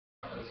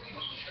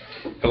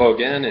Hello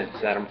again,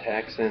 it's Adam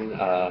Taxin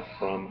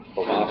from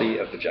the lobby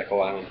of the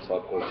Jekyll Island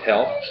Club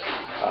Hotel.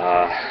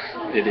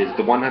 It is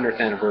the 100th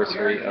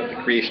anniversary of the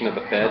creation of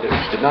the Fed,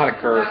 which did not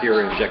occur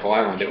here in Jekyll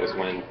Island. It was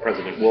when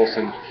President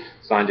Wilson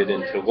signed it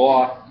into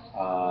law,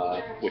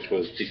 which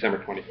was December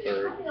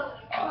 23rd,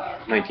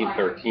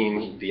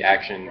 1913. The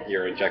action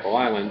here in Jekyll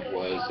Island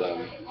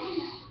was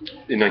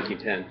in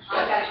 1910.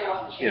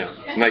 You know,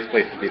 it's a nice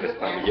place to be this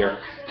time of year,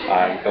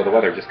 though the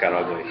weather just got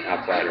ugly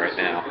outside right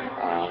now.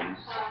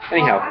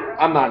 Anyhow,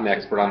 I'm not an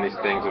expert on these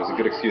things. It was a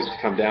good excuse to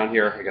come down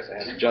here. I guess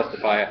I had to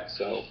justify it,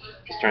 so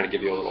just trying to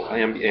give you a little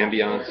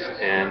ambiance.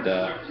 And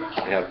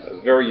I have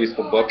a very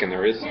useful book, and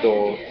there is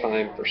still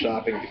time for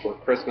shopping before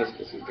Christmas.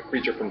 This is The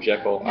Creature from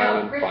Jekyll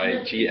Island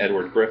by G.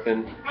 Edward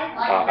Griffin.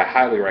 I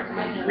highly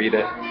recommend you read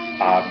it.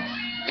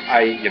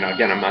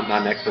 Again, I'm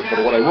not an expert,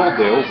 but what I will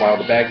do, while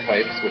the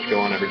bagpipes, which go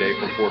on every day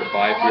from 4 to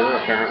 5 here,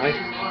 apparently,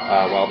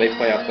 while they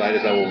play outside,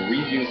 is I will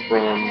read you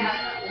from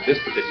this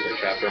particular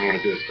chapter. I'm going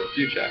to do this for a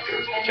few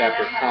chapters. The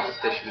chapter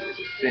Competition is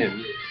a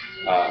Sin,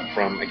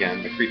 from,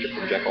 again, The Creature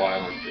from Jekyll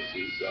Island. This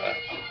is,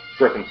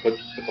 Griffin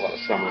puts a lot of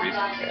summaries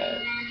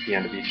at the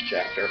end of each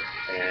chapter,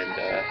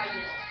 and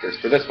here's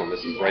for this one.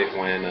 This is right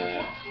when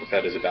the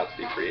Fed is about to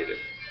be created.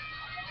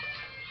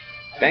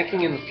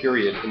 Banking in the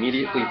period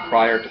immediately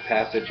prior to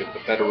passage of the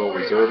Federal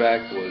Reserve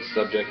Act was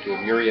subject to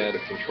a myriad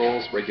of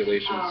controls,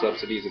 regulations,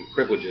 subsidies, and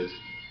privileges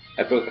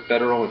at both the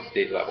federal and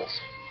state levels.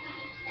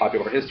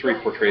 Popular history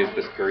portrays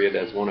this period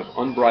as one of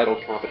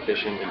unbridled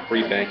competition and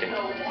free banking.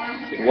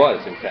 It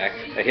was, in fact,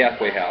 a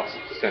halfway house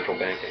to central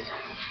banking.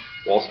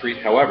 Wall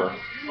Street, however,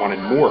 wanted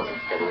more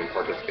government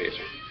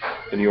participation.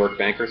 The New York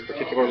bankers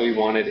particularly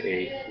wanted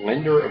a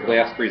lender of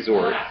last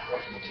resort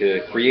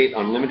to create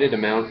unlimited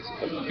amounts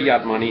of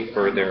fiat money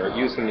for their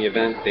use in the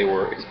event they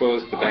were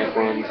exposed to bank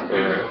runs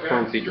or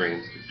currency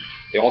drains.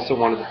 They also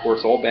wanted to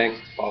force all banks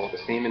to follow the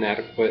same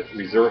inadequate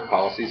reserve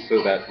policies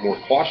so that more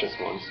cautious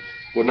ones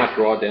would not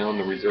draw down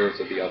the reserves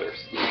of the others.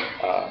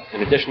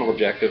 An additional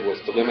objective was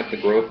to limit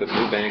the growth of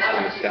new banks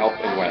in the South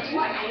and West.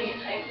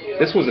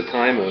 This was a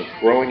time of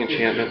growing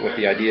enchantment with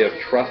the idea of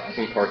trusts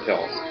and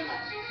cartels.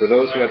 For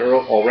those who had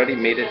already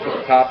made it to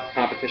the top,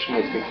 competition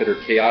was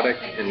considered chaotic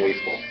and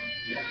wasteful.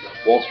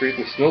 Wall Street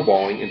was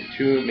snowballing into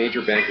two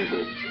major banking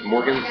groups, the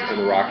Morgans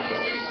and the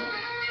Rockefellers.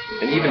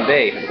 And even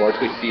they had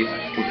largely ceased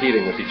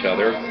competing with each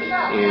other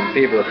in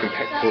favor of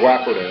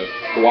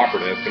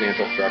cooperative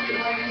financial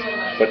structures.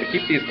 But to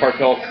keep these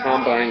cartel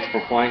combines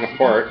from flying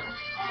apart,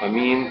 a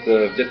means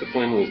of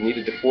discipline was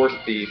needed to force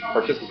the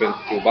participants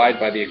to abide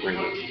by the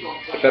agreement.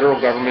 The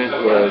federal government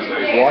was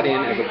brought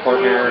in as a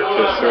partner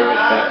to serve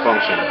that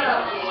function.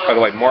 By the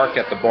way, Mark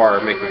at the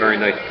bar makes a very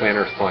nice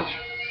Planter's Punch.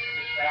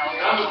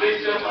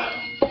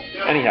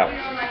 Anyhow,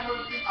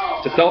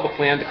 to sell the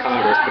plan to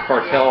Congress, the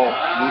cartel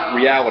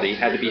reality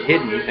had to be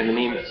hidden, and the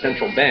name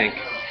central bank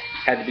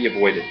had to be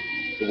avoided.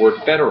 The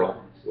word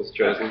federal was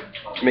chosen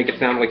to make it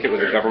sound like it was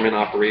a government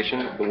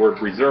operation. The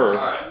word reserve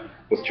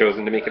was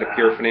chosen to make it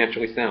appear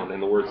financially sound,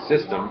 and the word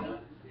system,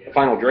 the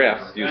final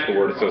drafts used the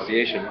word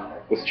association,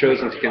 was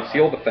chosen to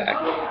conceal the fact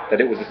that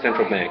it was a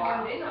central bank.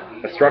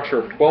 A structure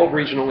of 12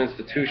 regional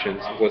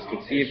institutions was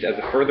conceived as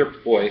a further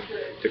ploy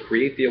to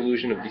create the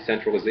illusion of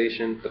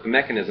decentralization, but the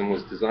mechanism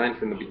was designed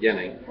from the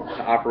beginning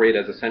to operate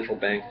as a central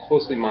bank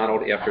closely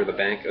modeled after the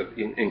Bank of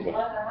England.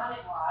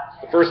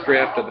 The first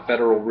draft of the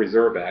Federal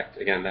Reserve Act,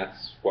 again,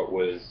 that's what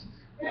was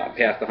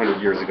passed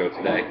 100 years ago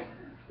today,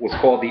 was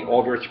called the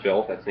Aldrich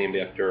Bill. That's named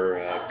after,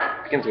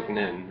 begins with an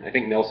N, I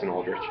think Nelson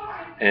Aldrich,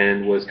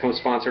 and was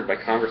co-sponsored by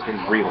Congressman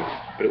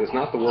Breland. But it was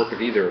not the work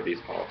of either of these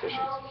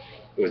politicians.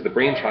 It was the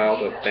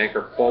brainchild of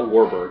banker Paul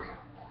Warburg,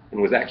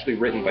 and was actually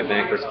written by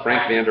bankers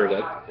Frank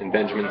Vanderlip and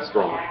Benjamin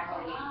Strong.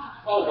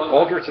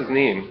 Aldrich's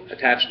name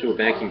attached to a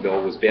banking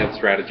bill was bad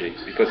strategy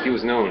because he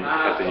was known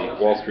as a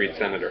Wall Street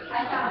senator.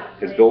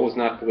 His bill was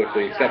not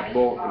politically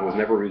acceptable and was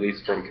never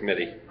released from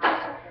committee.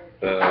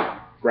 The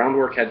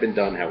groundwork had been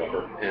done,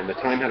 however, and the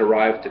time had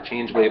arrived to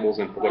change labels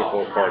in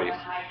political parties.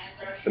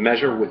 The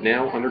measure would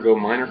now undergo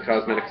minor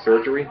cosmetic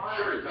surgery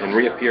and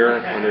reappear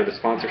under the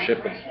sponsorship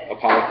of a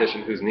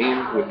politician whose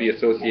name would be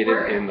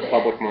associated in the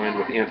public mind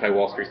with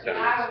anti-Wall Street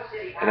sentiments.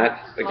 And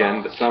that's,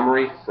 again, the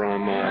summary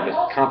from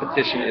the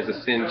Competition is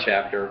a Sin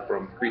chapter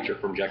from Creature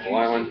from Jekyll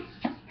Island.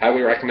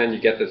 Highly recommend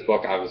you get this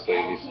book. Obviously,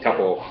 these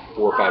couple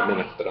 4 or 5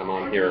 minutes that I'm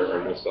on here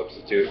are no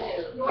substitute.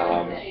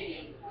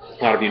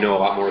 A lot of you know a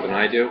lot more than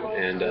I do,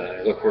 and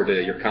I look forward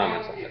to your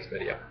comments on this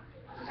video.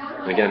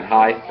 And again,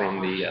 hi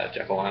from the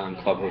Jekyll Island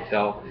Club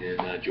Hotel in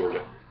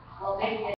Georgia.